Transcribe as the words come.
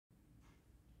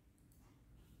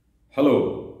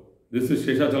Hello, this is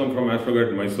Sheshachalam from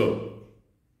Astroguide Mysore.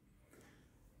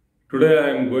 Today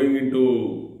I am going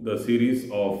into the series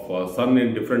of Sun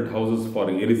in different houses for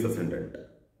Aries Ascendant.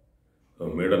 I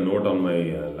made a note on my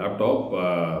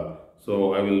laptop,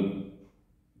 so I will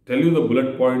tell you the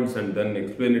bullet points and then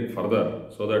explain it further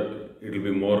so that it will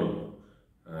be more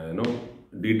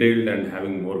detailed and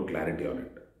having more clarity on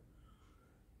it.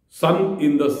 Sun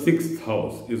in the 6th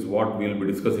house is what we will be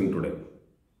discussing today.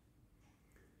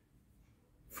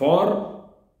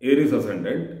 For Aries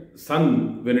Ascendant,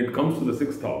 Sun, when it comes to the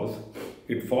 6th house,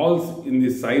 it falls in the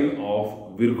sign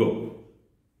of Virgo.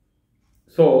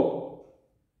 So,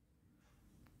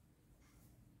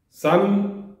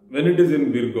 Sun, when it is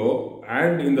in Virgo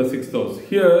and in the 6th house,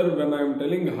 here when I am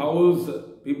telling house,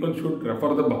 people should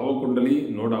refer the Bhava Kundali,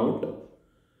 no doubt.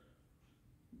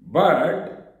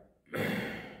 But,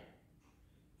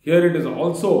 here it is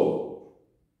also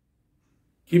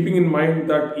keeping in mind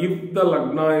that if the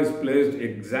Lagna is placed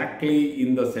exactly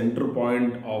in the center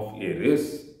point of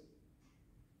Aries,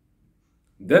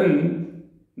 then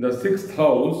the 6th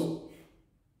house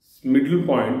middle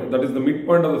point, that is the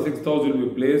midpoint of the 6th house, will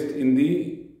be placed in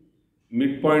the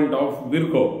midpoint of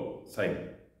Virgo sign.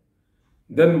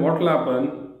 Then what will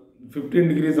happen? 15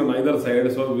 degrees on either side,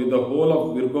 so with the whole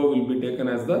of Virgo will be taken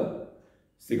as the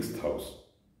 6th house.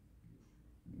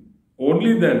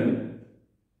 Only then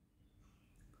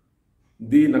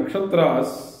the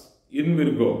Nakshatras in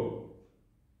Virgo.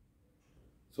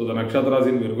 So the Nakshatras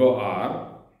in Virgo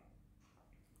are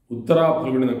Uttara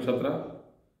Phalguni Nakshatra,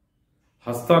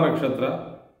 Hasta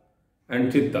Nakshatra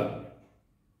and Chitta.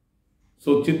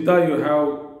 So Chitta you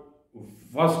have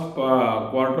first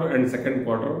quarter and second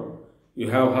quarter.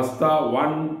 You have Hasta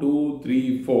 1, 2,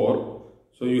 3, 4.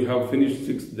 So you have finished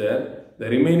 6 there. The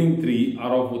remaining 3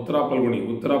 are of Uttara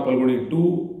Phalguni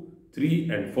 2, 3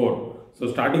 and 4. So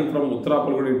starting from Uttara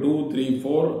Phalguni 2, 3,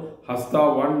 4, Hasta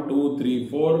 1, 2, 3,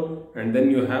 4 and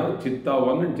then you have Chitta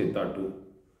 1 and Chitta 2.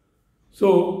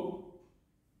 So,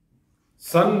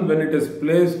 Sun when it is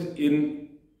placed in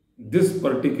this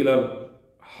particular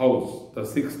house, the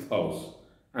 6th house,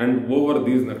 and over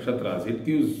these nakshatras, it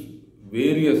gives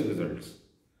various results.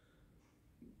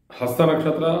 Hasta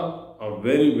Nakshatra, a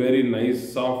very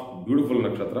nice, soft, beautiful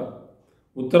nakshatra.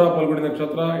 Uttara Phalguni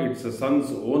Nakshatra, it's a Sun's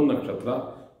own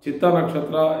nakshatra. Chitta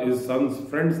Nakshatra is Sun's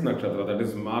friend's nakshatra, that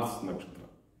is Mars Nakshatra.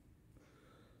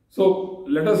 So,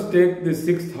 let us take the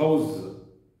 6th house,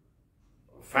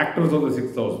 factors of the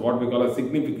 6th house, what we call as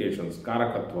significations,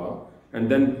 Karakatwa, and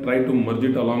then try to merge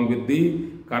it along with the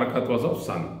Karakatwas of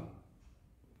Sun.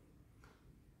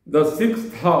 The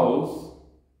 6th house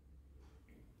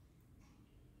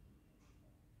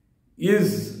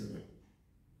is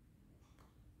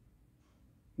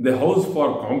the house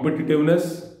for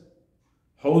competitiveness,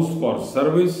 house for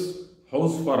service,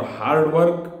 house for hard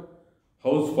work,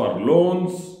 house for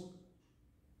loans,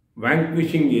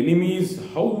 vanquishing enemies,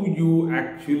 how you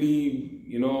actually,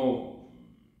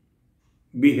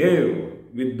 behave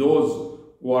with those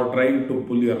who are trying to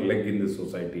pull your leg in this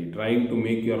society, trying to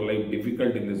make your life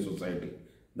difficult in this society.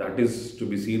 That is to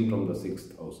be seen from the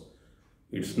 6th house.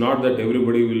 It's not that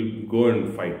everybody will go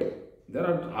and fight. There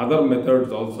are other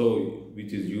methods also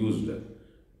which is used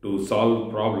to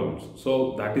solve problems.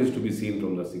 So that is to be seen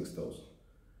from the 6th house.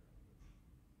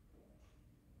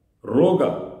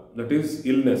 Roga, that is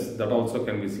illness, that also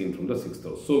can be seen from the 6th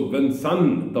house. So when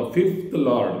Sun, the 5th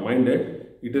Lord, mind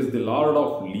it is the Lord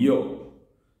of Leo.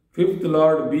 5th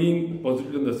Lord being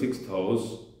posited in the 6th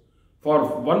house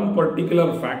for one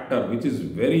particular factor which is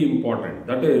very important,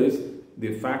 that is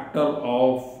the factor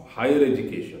of higher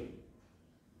education.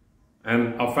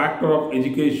 And a factor of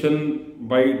education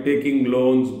by taking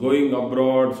loans, going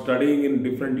abroad, studying in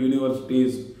different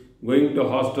universities, going to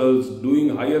hostels,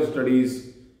 doing higher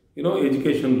studies,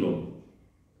 education loan.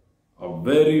 A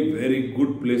very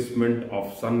good placement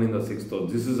of Sun in the 6th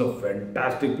house. This is a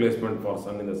fantastic placement for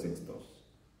Sun in the 6th house.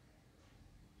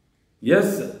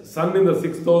 Yes, Sun in the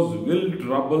 6th house will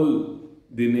trouble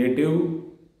the native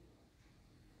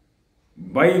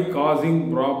by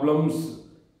causing problems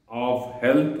of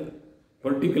health,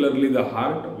 particularly the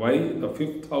heart. Why? The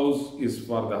 5th house is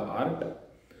for the heart.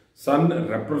 Sun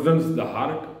represents the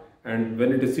heart, and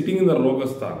when it is sitting in the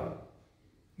Rogasthana,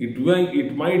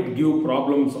 it might give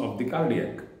problems of the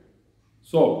cardiac.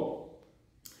 So,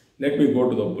 let me go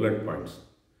to the bullet points.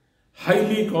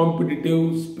 Highly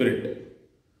competitive spirit.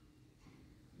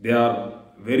 They are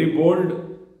very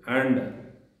bold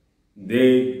and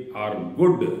they are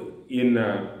good in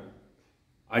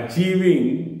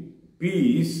achieving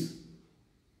peace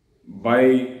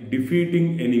by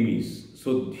defeating enemies.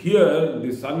 So here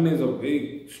the Sun is a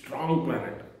very strong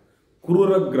planet.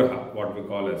 Krura Graha, what we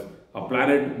call as a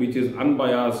planet which is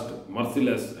unbiased,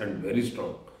 merciless and very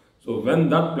strong. So when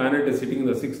that planet is sitting in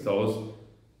the 6th house,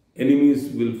 enemies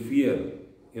will fear.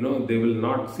 They will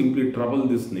not simply trouble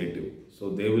this native. So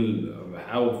they will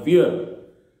have fear.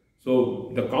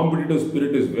 So the competitive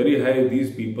spirit is very high.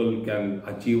 These people can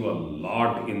achieve a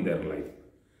lot in their life.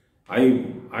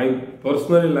 I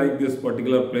personally like this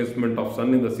particular placement of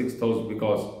Sun in the 6th house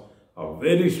because a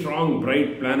very strong,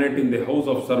 bright planet in the house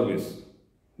of service.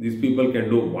 These people can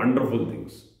do wonderful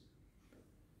things.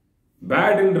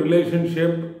 Bad in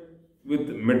relationship with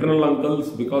maternal uncles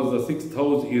because the 6th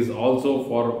house is also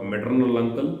for maternal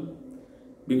uncle.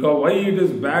 Because why it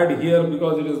is bad here?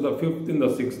 Because it is the 5th in the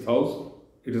 6th house.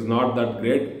 It is not that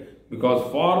great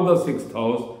because for the 6th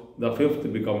house, the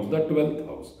 5th becomes the 12th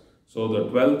house. So the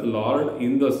 12th Lord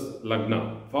in the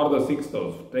Lagna for the 6th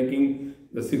house, taking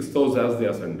the 6th house as the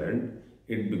ascendant,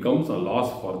 it becomes a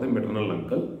loss for the maternal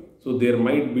uncle. So there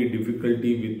might be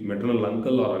difficulty with maternal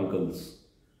uncle or uncles.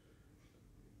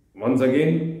 Once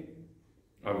again,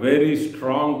 a very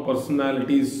strong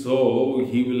personality, so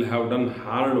he will have done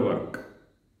hard work.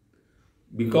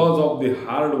 Because of the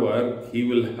hard work, he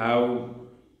will have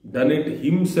done it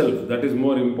himself. That is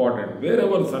more important.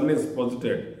 Wherever Sun is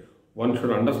posited, one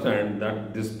should understand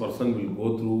that this person will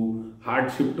go through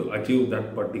hardship to achieve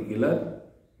that particular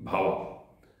bhava.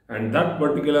 And that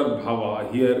particular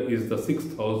bhava here is the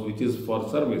 6th house, which is for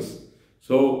service.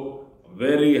 So,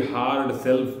 very hard,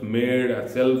 self-made,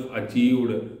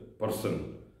 self-achieved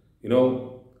person.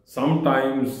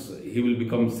 Sometimes he will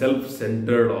become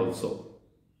self-centered also.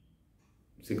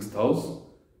 6th house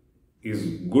is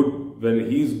good when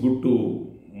he is good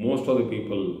to most of the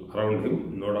people around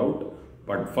him, no doubt.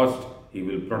 But first, he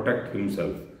will protect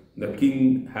himself. The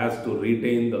king has to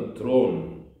retain the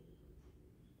throne.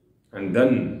 And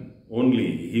then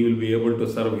only he will be able to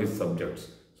serve his subjects.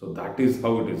 So that is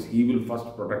how it is. He will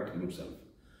first protect himself.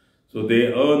 So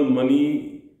they earn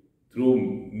money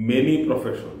through many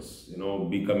professions.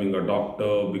 Becoming a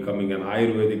doctor, becoming an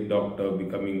Ayurvedic doctor,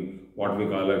 becoming what we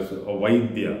call as a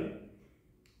Vaidya,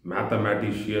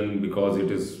 mathematician, because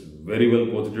it is very well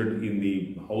posited in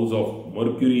the house of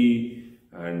Mercury,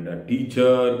 and a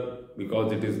teacher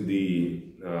because it is the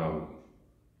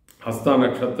Hasta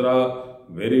Nakshatra,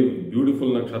 very beautiful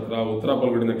Nakshatra, Uttara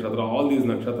Palgudi Nakshatra. All these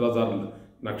Nakshatras are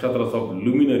Nakshatras of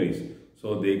luminaries.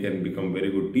 So they can become very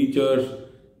good teachers.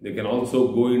 They can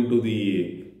also go into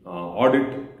the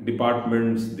audit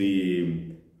departments,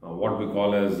 the what we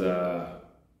call as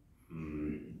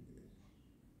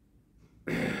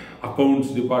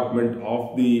accounts department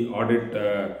of the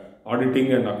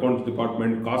auditing and accounts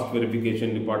department, cost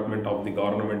verification department of the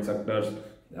government sectors.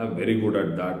 They are very good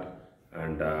at that,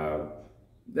 and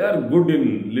they are good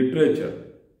in literature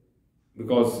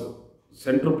because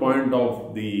center point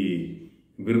of the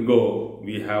Virgo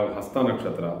we have Hasta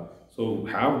Nakshatra, so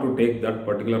have to take that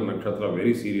particular Nakshatra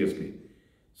very seriously.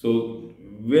 So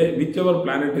whichever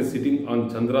planet is sitting on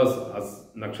Chandra's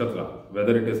Nakshatra,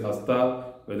 whether it is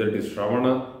Hasta, whether it is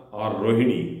Shravana or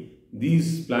Rohini,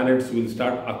 these planets will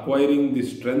start acquiring the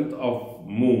strength of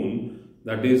moon,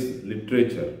 that is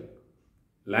literature,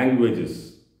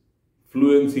 languages,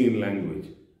 fluency in language,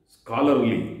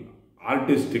 scholarly,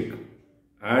 artistic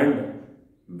and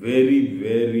very,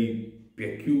 very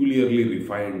peculiarly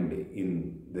refined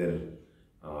in their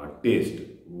taste,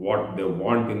 what they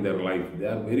want in their life. They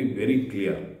are very, very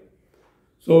clear.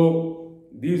 So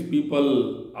these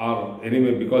people are,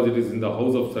 anyway, because it is in the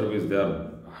house of service, they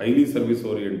are highly service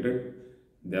oriented.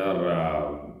 They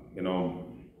are,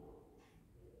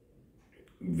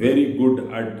 very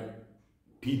good at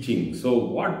teaching. So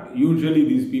what usually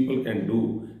these people can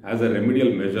do as a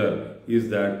remedial measure is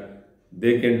that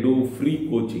they can do free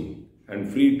coaching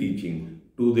and free teaching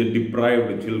to the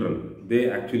deprived children. They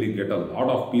actually get a lot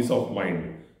of peace of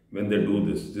mind when they do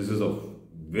this. This is a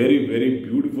very, very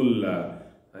beautiful,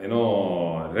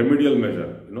 remedial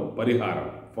measure,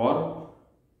 parihara for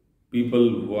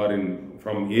people who are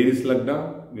from Aries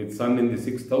Lagna with Sun in the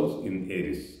 6th house in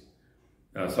Aries.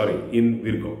 In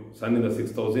Virgo. Sun in the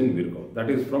 6th house in Virgo. That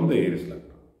is from the Aries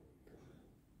Lagna.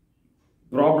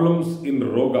 Problems in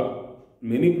Roga.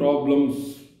 Many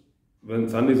problems when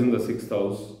Sun is in the 6th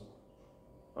house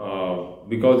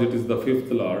because it is the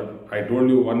 5th Lord. I told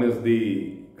you one is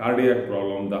the cardiac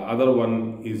problem, the other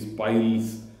one is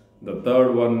piles, the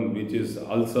third one which is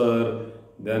ulcer,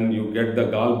 then you get the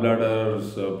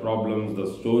gallbladders problems, the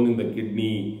stone in the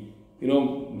kidney.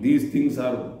 These things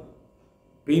are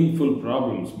painful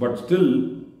problems, but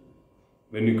still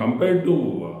when you compare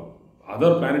to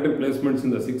other planetary placements in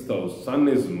the 6th house, Sun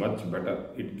is much better.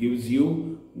 It gives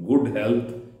you good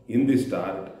health in the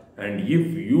start And if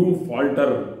you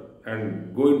falter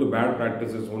and go into bad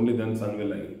practices, only then Sun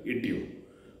will hit you.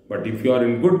 But if you are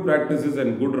in good practices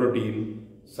and good routine,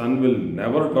 Sun will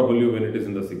never trouble you when it is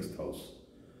in the 6th house.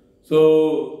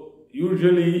 So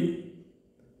usually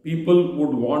people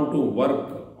would want to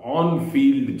work on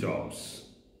field jobs.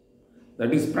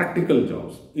 That is practical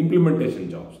jobs, implementation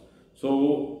jobs.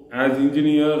 So as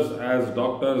engineers, as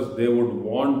doctors, they would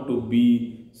want to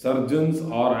be surgeons,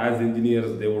 or as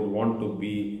engineers, they would want to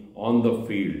be on the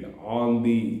field,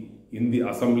 in the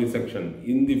assembly section,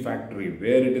 in the factory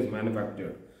where it is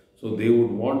manufactured. So they would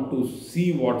want to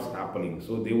see what's happening.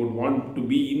 So they would want to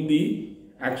be in the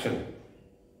action.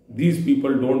 These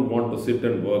people don't want to sit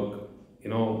and work,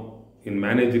 in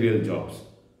managerial jobs.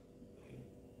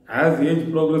 As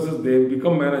age progresses, they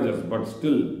become managers, but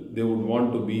still they would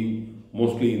want to be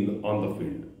mostly on the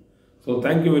field. So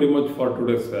thank you very much for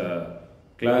today's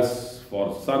class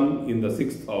for Sun in the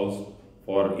 6th house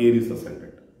for Aries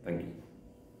Ascendant. Thank you.